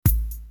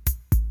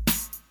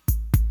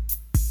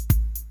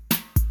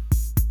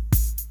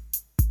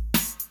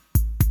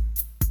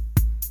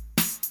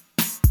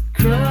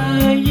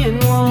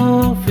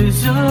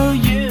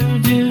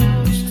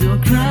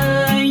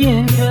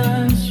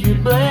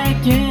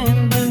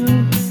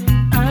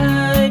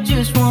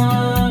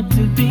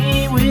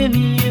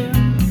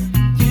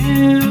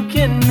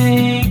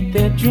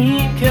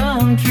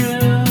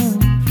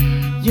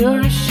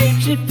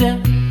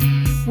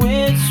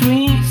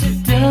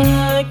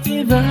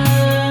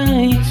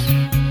advice,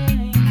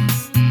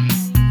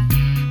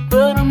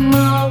 but I'm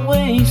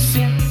always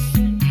sick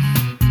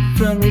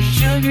from your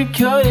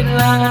sugar-coated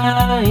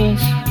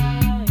lies.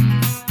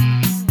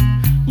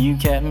 You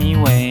kept me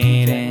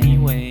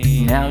waiting,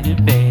 now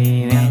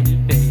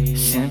debating,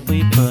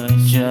 simply put,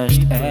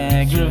 just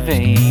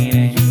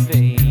aggravating.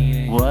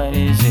 What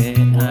is it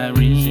I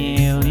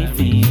really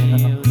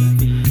feel?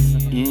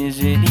 Is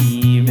it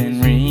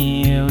even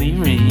really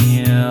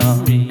real?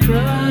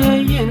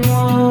 Crying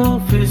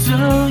wolf is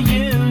all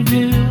you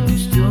do,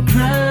 still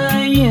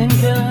crying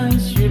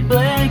 'cause you're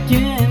black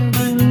and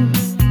blue.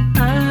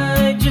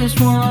 I just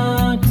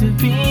want to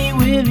be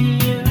with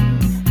you.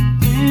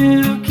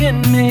 You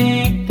can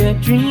make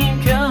that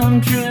dream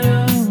come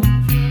true.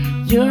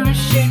 You're a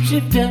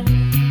shapeshifter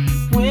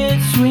with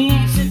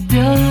sweet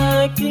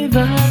seductive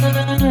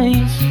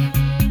eyes,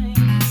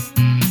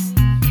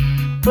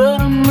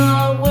 but I'm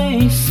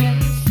always sick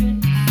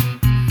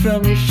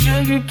from your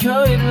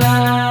sugar-coated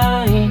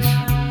lies.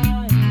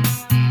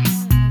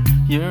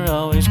 You're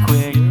always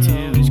quick to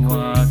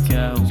walk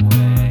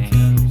away,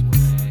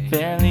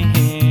 barely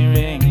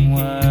hearing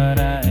what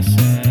I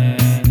say.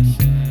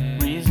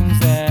 Reasons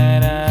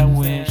that I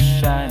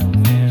wish I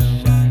knew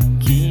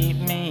keep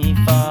me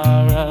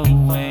far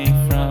away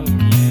from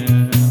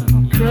you.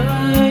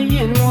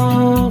 Crying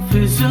wolf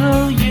is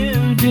all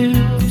you do,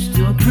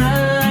 still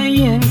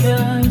crying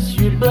 'cause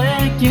you're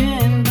black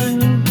and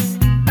blue.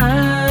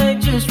 I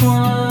just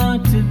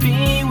want to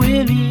be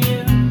with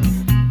you.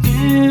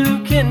 You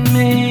can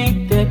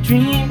make that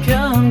dream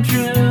come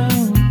true.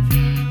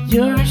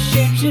 You're a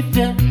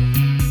shapeshifter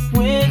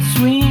with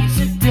sweet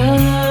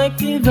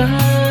seductive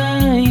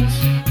eyes,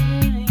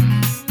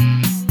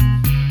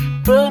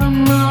 but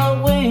I'm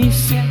always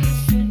sick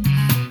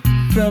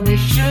from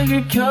your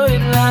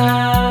sugar-coated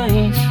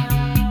lies.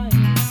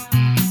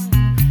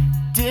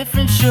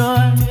 Different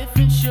shore,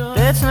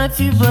 that's not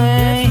to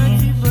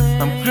blame.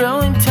 I'm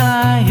growing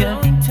tired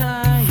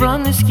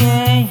from this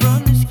game,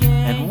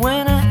 and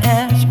when I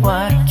ask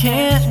why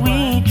can't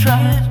we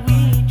try,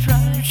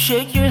 you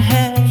shake your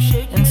head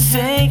and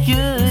say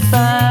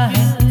goodbye.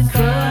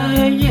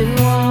 Crying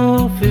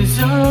wolf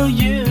is all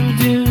you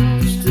do,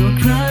 still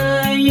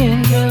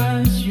crying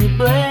 'cause you're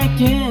black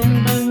and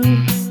blue.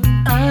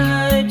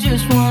 I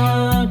just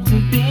want to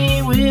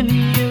be with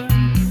you.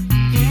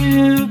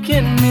 You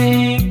can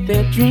make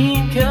that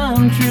dream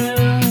come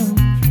true.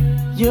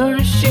 You're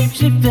a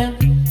shapeshifter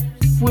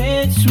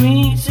with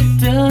sweet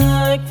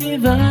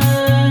seductive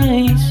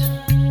eyes,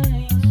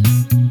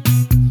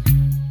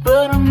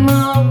 but I'm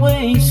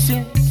always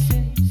sick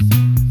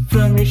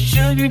from your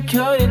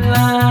sugar-coated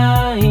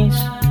lies.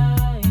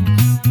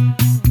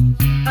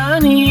 I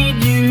need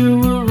you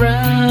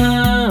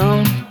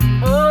around,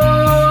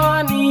 oh,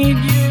 I need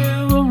you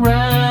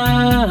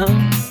around.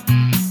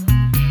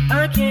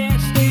 I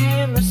can't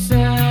stand the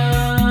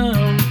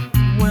sound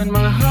when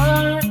my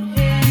heart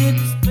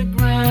hits the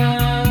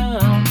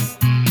ground.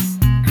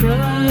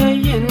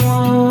 Crying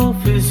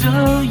wolf is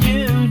all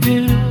you do,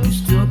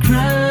 still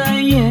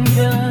crying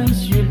 'cause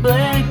you're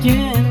black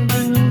and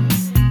blue.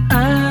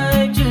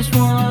 I just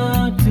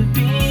want to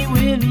be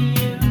with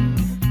you.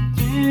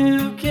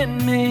 You can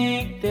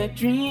make that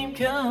dream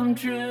come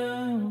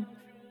true.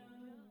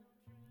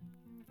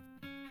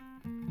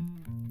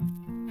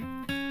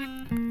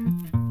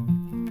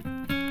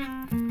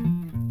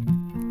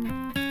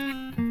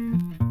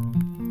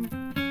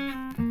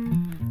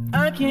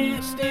 I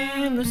can't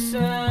stand the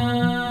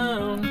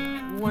sound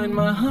when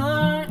my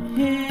heart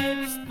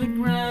hits the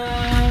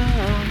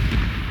ground.